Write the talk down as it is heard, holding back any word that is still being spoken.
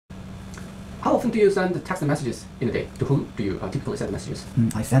How often do you send text messages in a day? To whom do you typically send messages?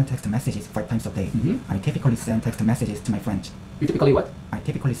 I send text messages 5 times a day. I typically send text messages to my friends. You typically what? I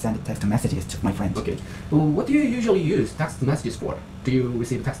typically send text messages to my friends. Okay. What do you usually use text messages for? Do you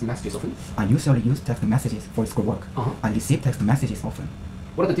receive text messages often? I usually use text messages for schoolwork. I receive text messages often.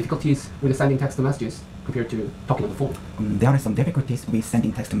 What are the difficulties with sending text messages compared to talking on the phone? There are some difficulties with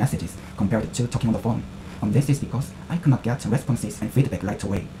sending text messages compared to talking on the phone. This is because I cannot get responses and feedback right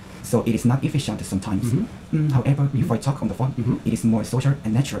away, so it is not efficient sometimes. However, if I talk on the phone, it is more social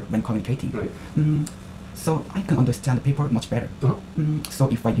and natural when communicating. Right. So I can understand people much better. So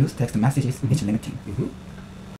if I use text messages, it's limiting.